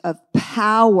increase of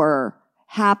power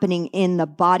happening in the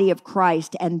body of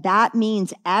Christ, and that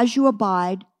means as you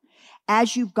abide,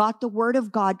 as you've got the word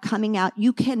of God coming out,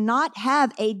 you cannot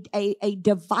have a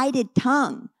divided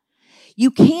tongue.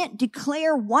 You can't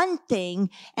declare one thing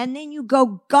and then you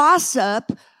go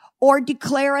gossip or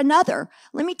declare another.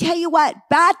 Let me tell you what,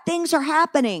 bad things are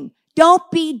happening. Don't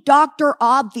be Dr.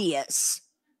 Obvious.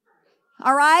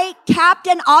 All right?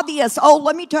 Captain Obvious. Oh,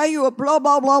 let me tell you a blah,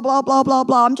 blah, blah, blah, blah, blah,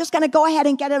 blah. I'm just going to go ahead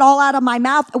and get it all out of my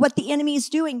mouth, what the enemy is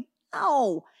doing.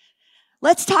 No.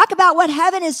 Let's talk about what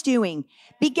heaven is doing.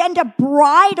 Begin to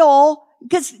bridle,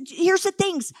 because here's the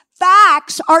things.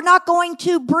 Facts are not going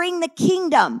to bring the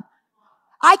kingdom.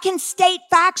 I can state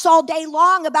facts all day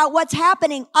long about what's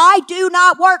happening. I do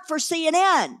not work for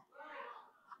CNN.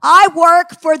 I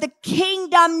work for the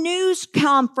Kingdom News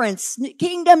Conference,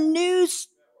 Kingdom News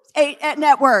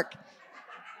Network,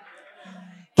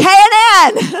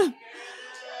 KNN.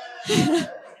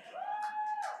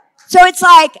 So it's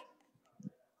like,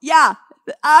 yeah,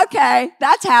 okay,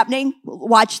 that's happening.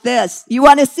 Watch this. You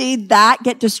want to see that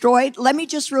get destroyed? Let me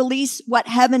just release what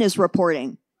heaven is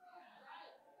reporting.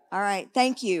 All right.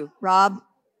 Thank you, Rob.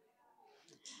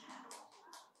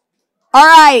 All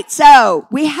right. So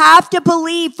we have to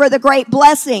believe for the great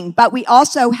blessing, but we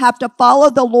also have to follow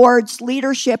the Lord's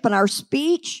leadership in our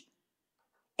speech,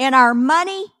 in our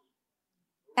money,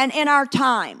 and in our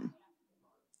time.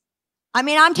 I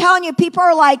mean, I'm telling you, people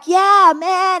are like, yeah,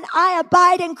 man, I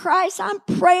abide in Christ. I'm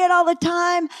praying all the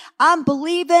time. I'm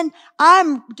believing.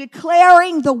 I'm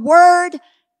declaring the word.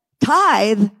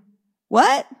 Tithe.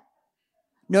 What?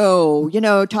 No,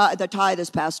 the tithe has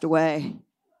passed away.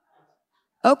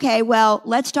 Okay, well,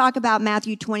 let's talk about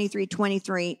Matthew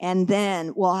 23:23, and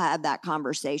then we'll have that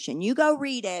conversation. You go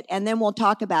read it, and then we'll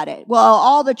talk about it. Well,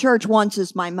 all the church wants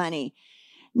is my money.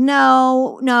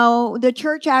 No, the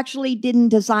church actually didn't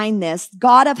design this.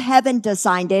 God of heaven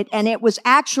designed it, and it was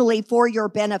actually for your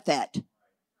benefit.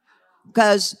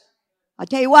 Because I'll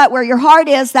tell you what, where your heart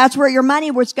is, that's where your money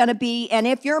was going to be. And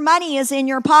if your money is in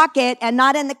your pocket and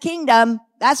not in the kingdom,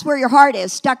 that's where your heart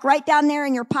is, stuck right down there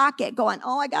in your pocket, going,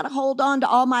 oh, I got to hold on to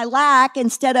all my lack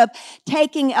instead of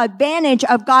taking advantage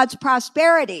of God's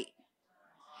prosperity.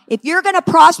 If you're going to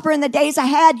prosper in the days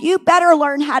ahead, you better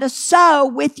learn how to sow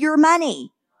with your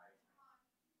money.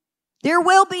 There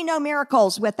will be no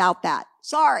miracles without that.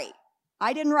 Sorry.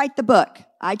 I didn't write the book.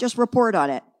 I just report on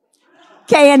it.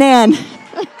 KNN.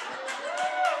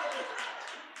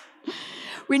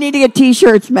 We need to get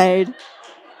t-shirts made.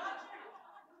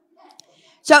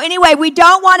 So anyway, we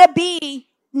don't want to be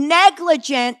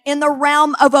negligent in the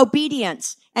realm of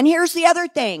obedience. And here's the other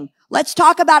thing. Let's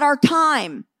talk about our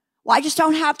time. Well, I just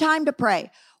don't have time to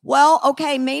pray. Well,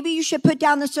 okay, maybe you should put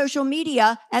down the social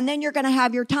media and then you're going to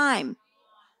have your time.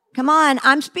 Come on.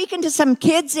 I'm speaking to some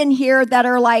kids in here that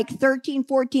are like 13,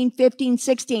 14, 15,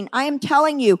 16. I am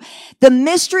telling you, the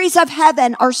mysteries of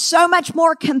heaven are so much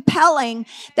more compelling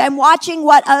than watching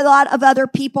what a lot of other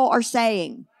people are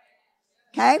saying.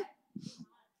 Okay?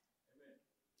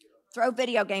 Throw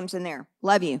video games in there.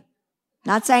 Love you.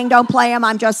 Not saying don't play them.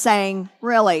 I'm just saying,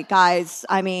 really, guys.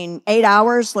 I mean, 8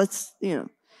 hours. Let's,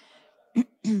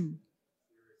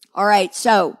 All right.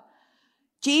 So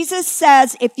Jesus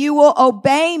says, if you will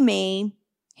obey me,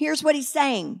 here's what he's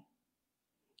saying.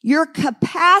 Your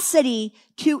capacity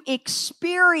to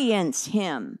experience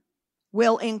him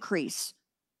will increase.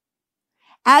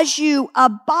 As you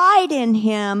abide in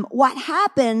him, what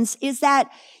happens is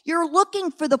that you're looking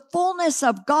for the fullness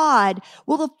of God.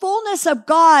 Well, the fullness of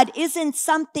God isn't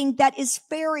something that is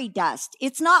fairy dust.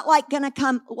 It's not like going to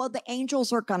come. Well, the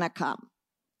angels are going to come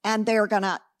and they're going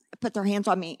to put their hands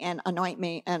on me and anoint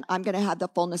me and I'm going to have the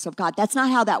fullness of God. That's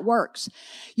not how that works.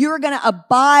 You're going to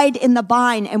abide in the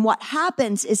vine. And what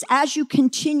happens is as you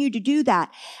continue to do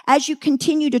that, as you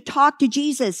continue to talk to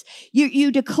Jesus,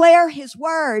 you declare his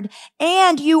word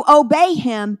and you obey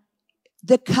him,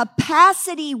 the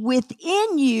capacity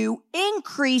within you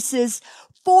increases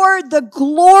for the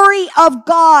glory of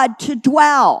God to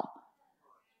dwell.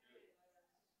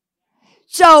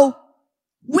 So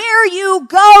where you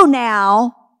go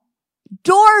now,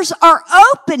 doors are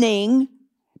opening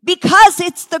because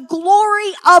it's the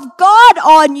glory of God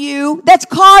on you that's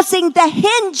causing the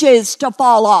hinges to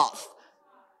fall off.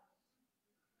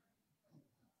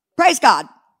 Praise God.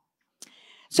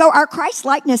 So our Christ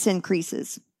likeness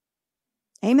increases.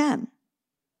 Amen.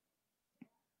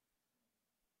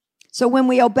 So when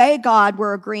we obey God,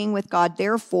 we're agreeing with God.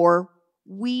 Therefore,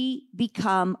 we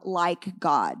become like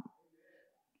God.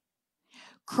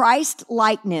 Christ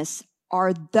likeness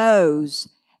are those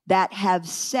that have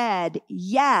said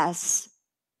yes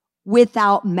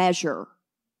without measure.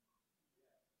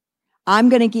 I'm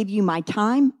going to give you my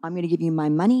time. I'm going to give you my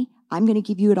money. I'm going to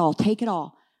give you it all. Take it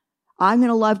all. I'm going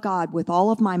to love God with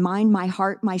all of my mind, my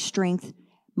heart, my strength,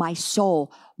 my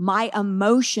soul. My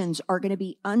emotions are going to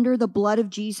be under the blood of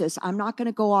Jesus. I'm not going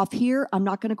to go off here. I'm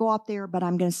not going to go off there, but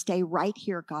I'm going to stay right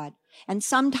here, God. And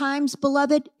sometimes,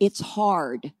 beloved, it's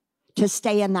hard to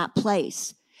stay in that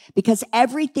place. Because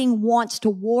everything wants to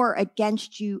war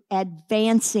against you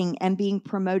advancing and being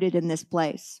promoted in this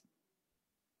place.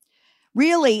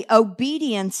 Really,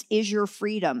 obedience is your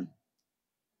freedom.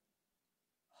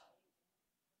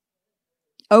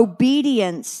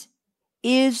 Obedience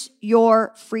is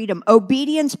your freedom.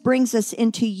 Obedience brings us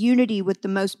into unity with the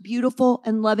most beautiful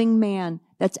and loving man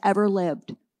that's ever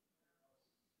lived.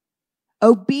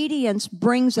 Obedience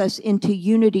brings us into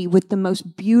unity with the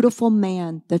most beautiful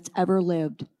man that's ever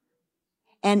lived.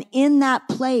 And in that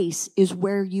place is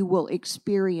where you will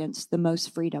experience the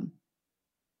most freedom.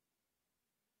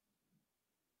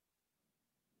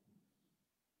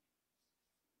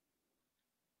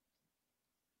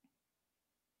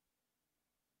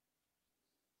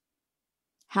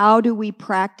 How do we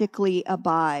practically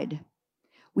abide?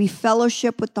 We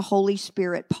fellowship with the Holy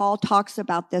Spirit. Paul talks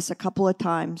about this a couple of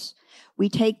times. We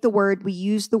take the word, we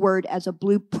use the word as a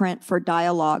blueprint for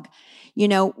dialogue. You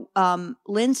know,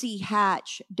 Lindsay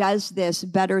Hatch does this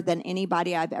better than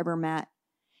anybody I've ever met.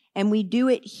 And we do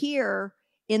it here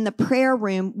in the prayer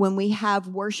room when we have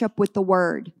worship with the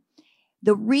word.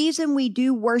 The reason we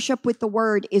do worship with the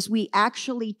word is we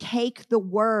actually take the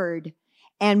word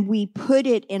and we put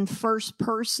it in first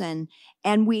person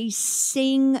and we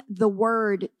sing the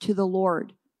word to the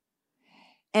Lord.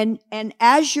 And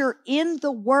as you're in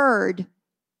the word,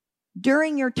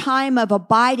 during your time of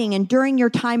abiding and during your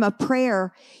time of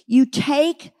prayer, you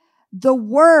take the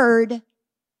word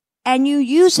and you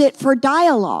use it for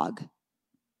dialogue.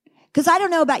 Because I don't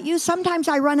know about you, sometimes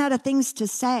I run out of things to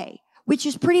say, which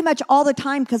is pretty much all the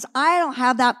time because I don't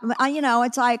have that,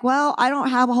 it's like, well, I don't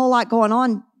have a whole lot going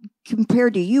on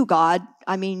compared to you, God.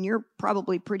 I mean, you're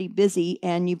probably pretty busy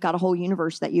and you've got a whole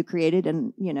universe that you created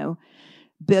and,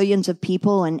 billions of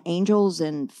people and angels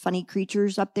and funny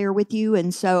creatures up there with you.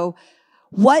 And so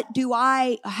how do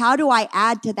I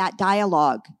add to that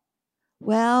dialogue?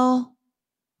 Well,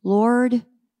 Lord,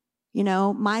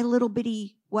 my little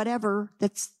bitty whatever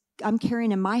I'm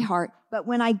carrying in my heart. But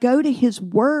when I go to his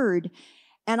word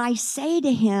and I say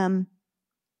to him,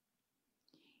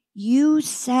 you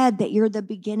said that you're the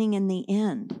beginning and the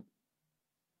end.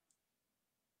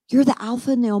 You're the Alpha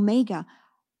and the Omega.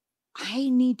 I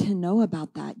need to know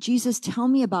about that. Jesus, tell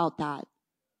me about that.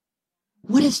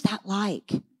 What is that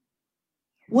like?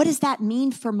 What does that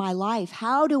mean for my life?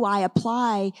 How do I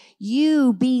apply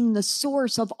you being the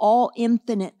source of all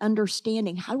infinite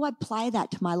understanding? How do I apply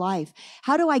that to my life?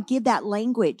 How do I give that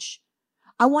language?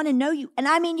 I want to know you. And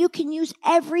I mean, you can use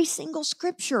every single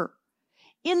scripture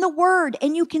in the word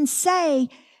and you can say,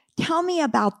 tell me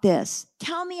about this.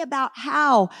 Tell me about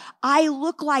how I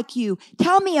look like you.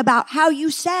 Tell me about how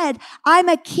you said, I'm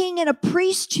a king and a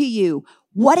priest to you.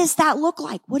 What does that look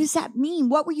like? What does that mean?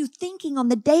 What were you thinking on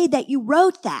the day that you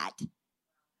wrote that?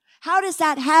 How does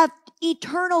that have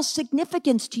eternal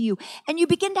significance to you? And you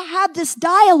begin to have this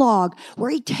dialogue where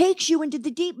he takes you into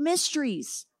the deep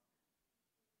mysteries.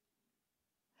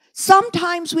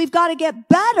 Sometimes we've got to get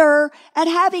better at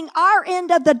having our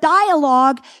end of the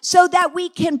dialogue so that we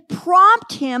can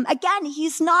prompt him. Again,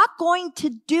 he's not going to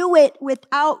do it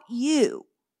without you.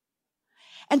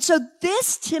 And so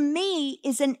this to me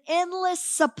is an endless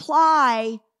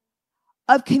supply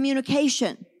of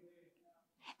communication.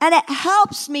 And it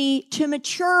helps me to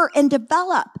mature and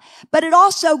develop. But it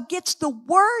also gets the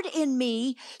word in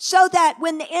me so that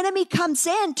when the enemy comes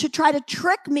in to try to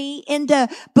trick me into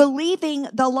believing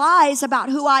the lies about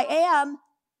who I am,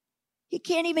 he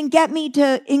can't even get me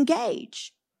to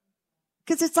engage.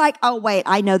 Because it's like, oh, wait,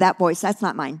 I know that voice. That's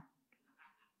not mine.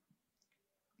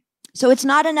 So it's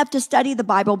not enough to study the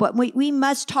Bible, but we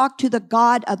must talk to the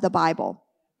God of the Bible.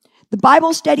 The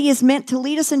Bible study is meant to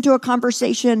lead us into a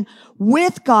conversation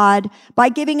with God by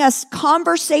giving us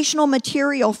conversational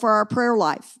material for our prayer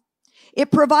life.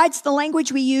 It provides the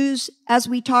language we use as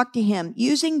we talk to him.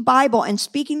 Using Bible and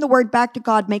speaking the word back to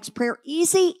God makes prayer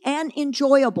easy and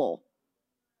enjoyable.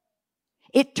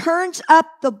 It turns up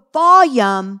the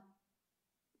volume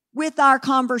with our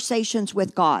conversations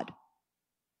with God.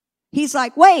 He's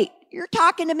like, wait, you're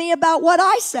talking to me about what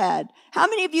I said. How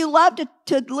many of you love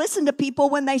to listen to people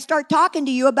when they start talking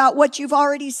to you about what you've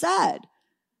already said?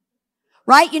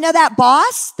 Right? You know that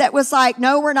boss that was like,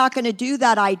 no, we're not going to do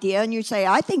that idea. And you say,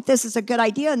 I think this is a good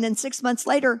idea. And then 6 months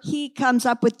later, he comes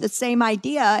up with the same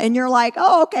idea. And you're like,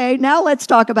 oh, okay, now let's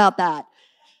talk about that.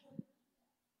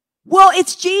 Well,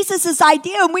 it's Jesus's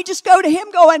idea, and we just go to him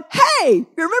going, hey,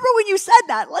 remember when you said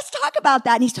that? Let's talk about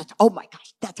that. And he says, oh my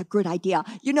gosh, that's a good idea.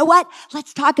 You know what?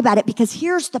 Let's talk about it because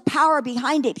here's the power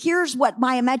behind it. Here's what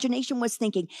my imagination was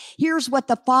thinking. Here's what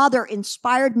the Father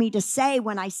inspired me to say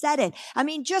when I said it. I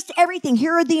mean, just everything.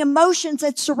 Here are the emotions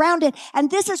that surround it,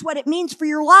 and this is what it means for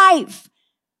your life.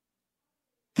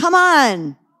 Come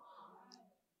on.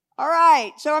 All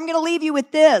right, so I'm going to leave you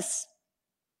with this.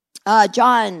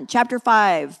 John chapter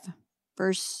 5,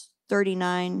 verse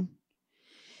 39.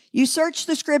 You search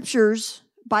the scriptures,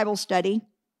 Bible study,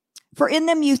 for in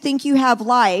them you think you have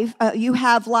life.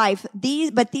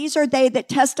 But these are they that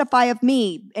testify of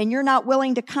me, and you're not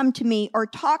willing to come to me or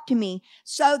talk to me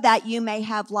so that you may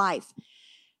have life.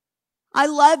 I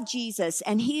love Jesus,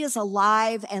 and he is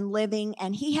alive and living,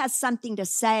 and he has something to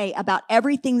say about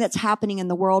everything that's happening in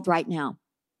the world right now.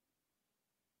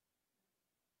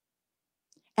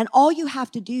 And all you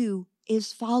have to do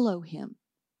is follow him.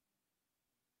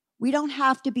 We don't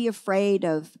have to be afraid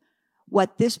of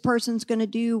what this person's going to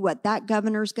do, what that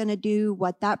governor's going to do,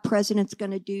 what that president's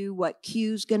going to do, what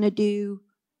Q's going to do.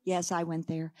 Yes, I went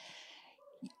there.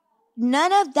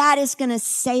 None of that is going to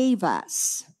save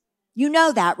us. You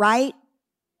know that, right?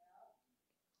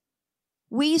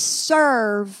 We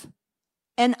serve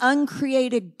an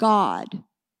uncreated God.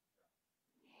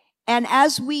 And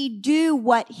as we do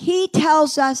what he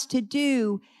tells us to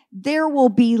do, there will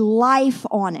be life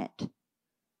on it.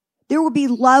 There will be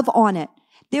love on it.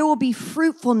 There will be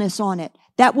fruitfulness on it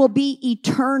that will be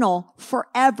eternal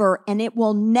forever, and it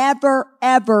will never,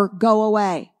 ever go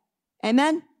away.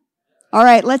 Amen? All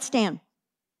right, let's stand.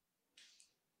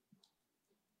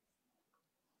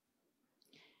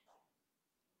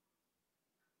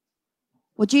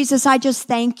 Well, Jesus, I just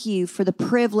thank you for the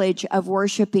privilege of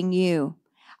worshiping you.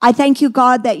 I thank you,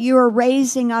 God, that you are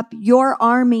raising up your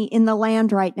army in the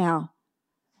land right now.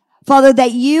 Father,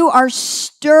 that you are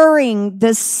stirring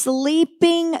the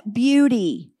sleeping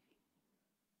beauty,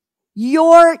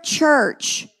 your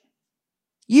church.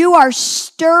 You are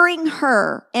stirring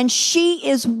her, and she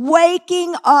is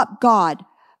waking up, God,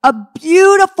 a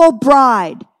beautiful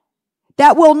bride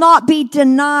that will not be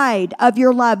denied of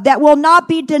your love, that will not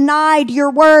be denied your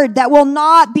word, that will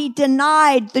not be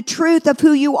denied the truth of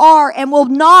who you are, and will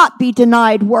not be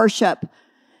denied worship.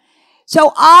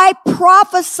 So I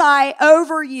prophesy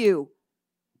over you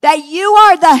that you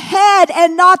are the head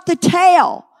and not the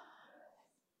tail,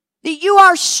 that you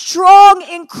are strong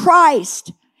in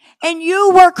Christ, and you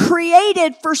were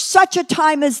created for such a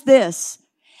time as this,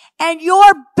 and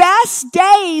your best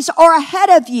days are ahead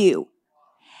of you.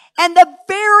 And the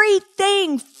very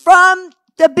thing from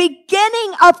the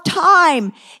beginning of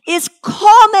time is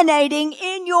culminating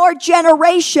in your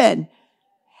generation.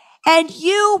 And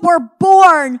you were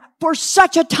born for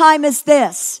such a time as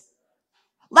this.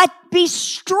 Let be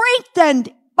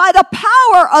strengthened by the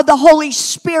power of the Holy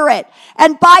Spirit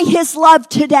and by His love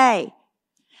today.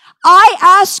 I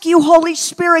ask you, Holy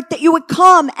Spirit, that you would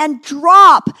come and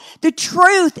drop the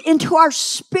truth into our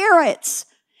spirits,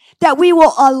 that we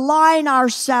will align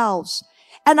ourselves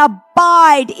and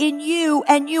abide in you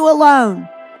and you alone.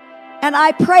 And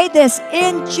I pray this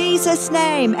in Jesus'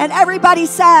 name. And everybody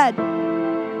said,